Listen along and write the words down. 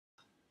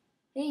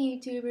Hey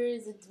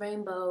YouTubers, it's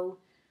Rainbow.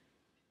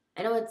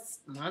 I know it's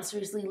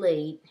monstrously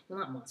late. Well,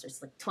 not monstrous,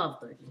 it's like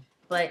 12:30.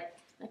 But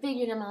I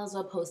figured I might as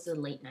well post a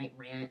late night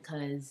rant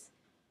because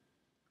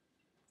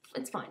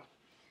it's fun.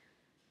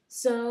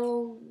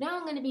 So now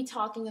I'm going to be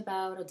talking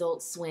about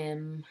Adult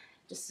Swim.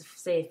 Just to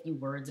say a few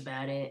words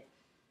about it.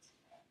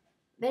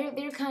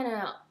 They're kind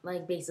of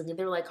like basically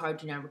they're like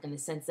Cartoon Network in the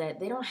sense that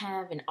they don't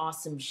have an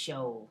awesome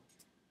show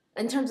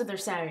in terms of their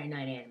Saturday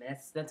night anime.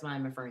 That's what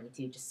I'm referring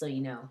to. Just so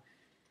you know.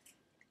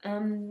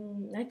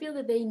 I feel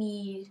that they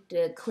need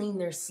to clean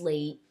their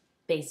slate,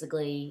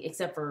 basically,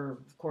 except for,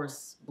 of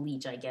course,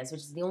 Bleach, I guess,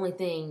 which is the only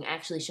thing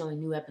actually showing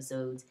new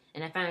episodes.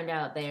 And I found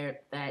out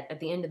there that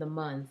at the end of the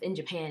month, in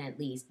Japan at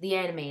least, the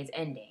anime is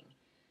ending,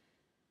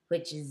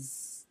 which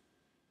is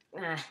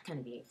kind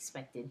of be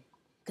expected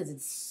because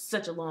it's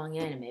such a long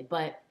anime.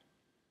 But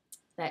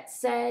that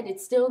said,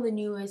 it's still the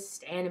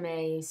newest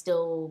anime,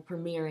 still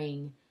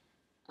premiering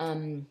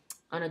on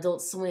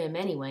Adult Swim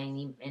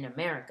anyway, in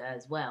America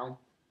as well.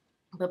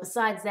 But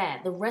besides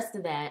that, the rest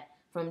of that,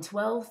 from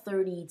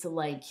 12:30 to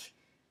like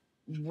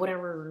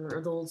whatever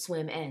Adult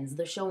Swim ends,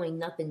 they're showing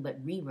nothing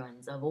but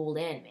reruns of old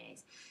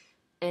animes.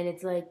 And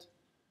it's like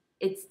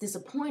it's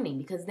disappointing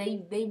because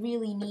they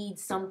really need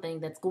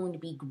something that's going to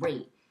be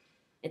great.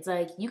 It's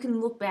like you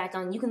can look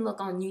on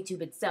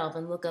YouTube itself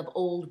and look up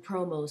old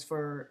promos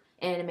for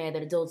anime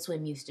that Adult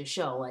Swim used to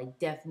show, like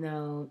Death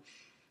Note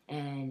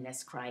and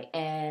Let's Cry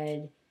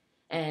Ed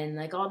and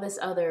like all this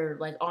other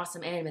like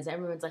awesome animes.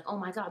 Everyone's like, oh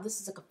my god, this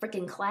is like a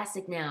freaking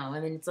classic now. I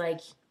mean, it's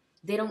like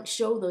they don't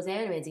show those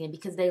animes again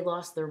because they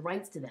lost their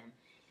rights to them.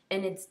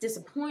 And it's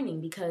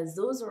disappointing because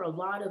those are a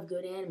lot of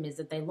good animes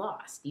that they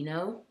lost, you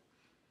know?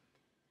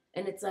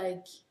 And it's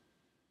like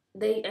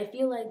I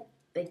feel like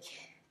they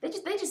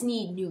they just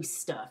need new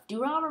stuff.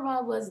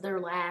 Durarara was their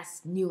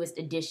last newest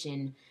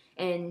addition,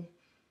 and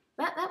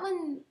that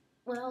one,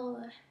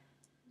 well,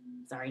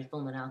 sorry,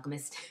 Fullmetal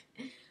Alchemist.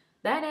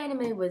 That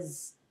anime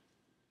was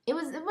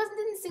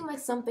didn't seem like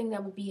something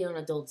that would be on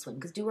Adult Swim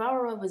because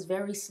Durarara was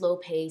very slow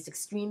paced,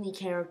 extremely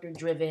character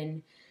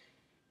driven,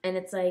 and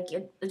it's like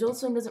Adult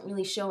Swim doesn't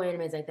really show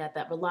animes like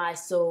that rely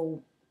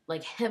so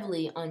like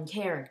heavily on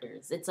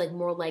characters. It's like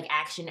more like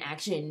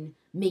action,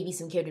 maybe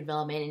some character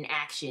development and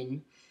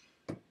action.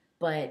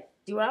 But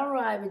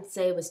Durarara, I would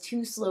say, was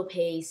too slow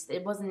paced.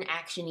 It wasn't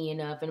actiony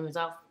enough, and it was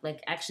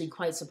like actually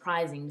quite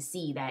surprising to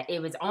see that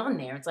it was on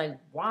there. It's like,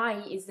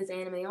 why is this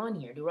anime on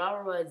here?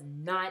 Durarara is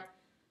not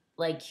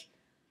like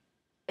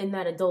in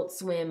that Adult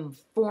Swim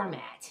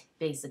format,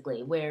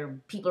 basically, where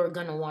people are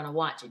gonna want to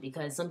watch it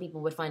because some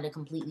people would find it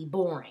completely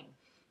boring,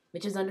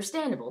 which is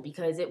understandable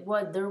because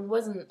there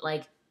wasn't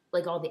like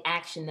all the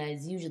action that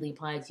is usually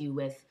applied to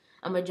with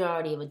a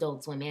majority of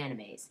Adult Swim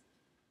animes.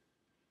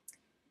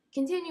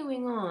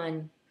 Continuing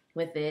on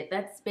with it,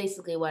 that's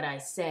basically what I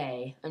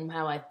say and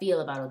how I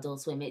feel about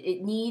Adult Swim.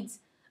 It needs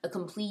a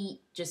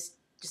complete, just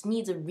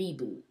needs a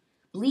reboot.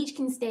 Bleach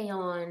can stay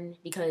on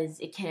because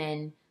it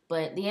can,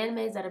 but the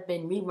animes that have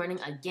been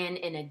rerunning again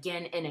and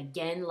again and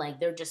again, like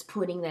they're just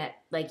putting that,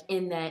 like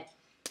in that,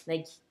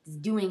 like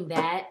doing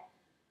that,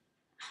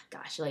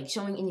 gosh, like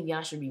showing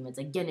Inuyasha reruns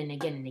again and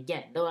again and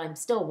again. Though I'm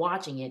still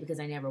watching it because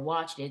I never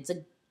watched it.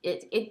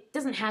 It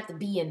doesn't have to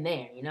be in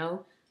there, you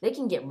know? They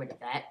can get rid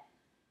of that.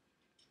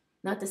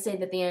 Not to say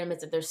that the animes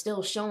that they're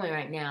still showing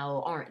right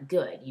now aren't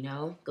good, you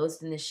know?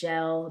 Ghost in the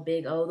Shell,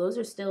 Big O, those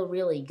are still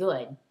really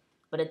good.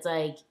 But it's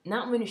like,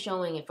 not when you're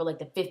showing it for like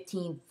the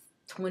 15th,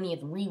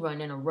 20th rerun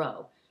in a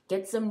row.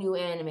 Get some new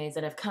animes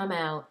that have come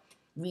out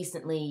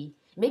recently.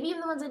 Maybe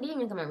even the ones that didn't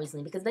even come out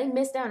recently, because they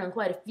missed out on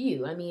quite a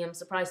few. I mean, I'm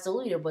surprised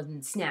Soul Eater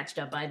wasn't snatched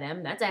up by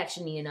them. That's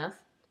actiony enough.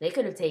 They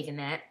could have taken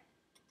that.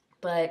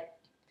 But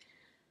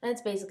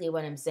that's basically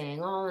what I'm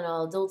saying. All in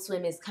all, Adult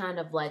Swim is kind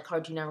of like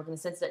Cartoon Network in the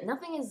sense that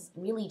nothing has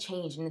really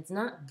changed and it's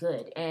not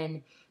good.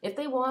 And if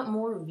they want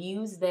more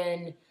views,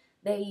 then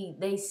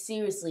they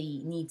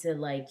seriously need to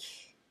like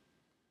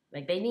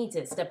they need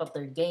to step up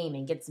their game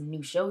and get some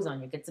new shows on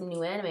here, get some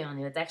new anime on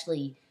here. That's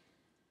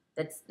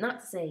not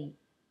to say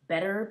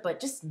better,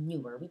 but just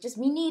newer.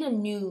 We need a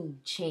new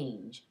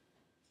change.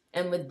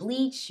 And with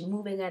Bleach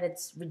moving at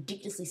its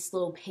ridiculously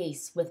slow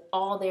pace with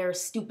all their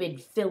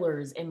stupid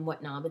fillers and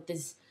whatnot, with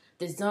this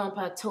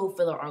Zanpakuto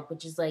filler arc,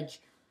 which is like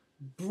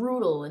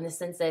brutal in the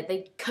sense that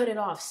they cut it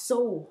off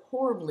so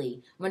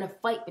horribly when a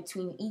fight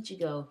between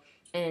Ichigo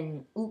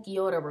and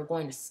Ukiyoda were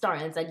going to start.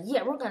 And it's like,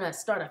 yeah, we're going to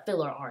start a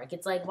filler arc.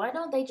 It's like, why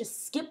don't they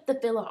just skip the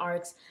filler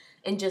arcs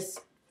and just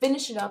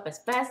finish it up as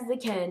fast as they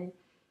can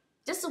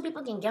just so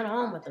people can get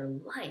on with their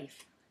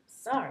life?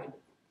 Sorry.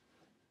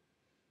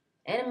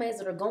 Animes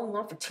that are going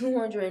on for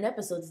 200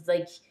 episodes, it's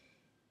like,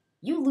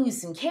 you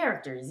lose some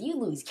characters. You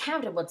lose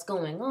count of what's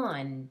going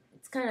on.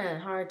 It's kind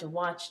of hard to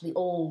watch the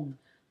old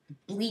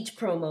Bleach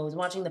promos,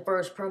 watching the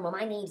first promo,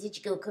 my name's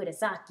Ichigo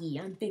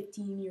Kurosaki, I'm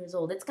 15 years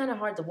old. It's kind of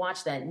hard to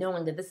watch that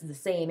knowing that this is the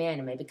same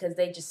anime because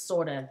they just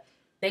sort of,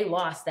 they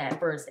lost that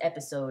first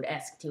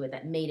episode-esque to it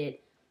that made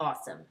it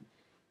awesome.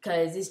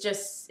 Because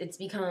it's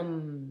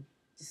become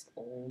just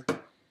old.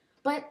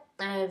 But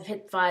I've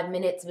hit 5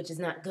 minutes, which is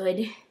not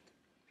good.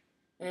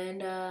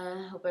 And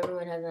hope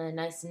everyone has a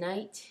nice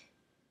night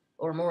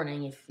or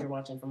morning if you're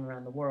watching from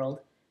around the world.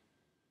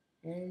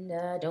 And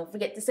don't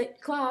forget to set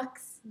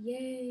clocks.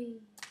 Yay!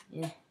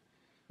 Yeah.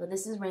 Well,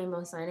 this is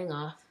Rainbow signing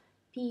off.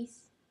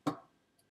 Peace.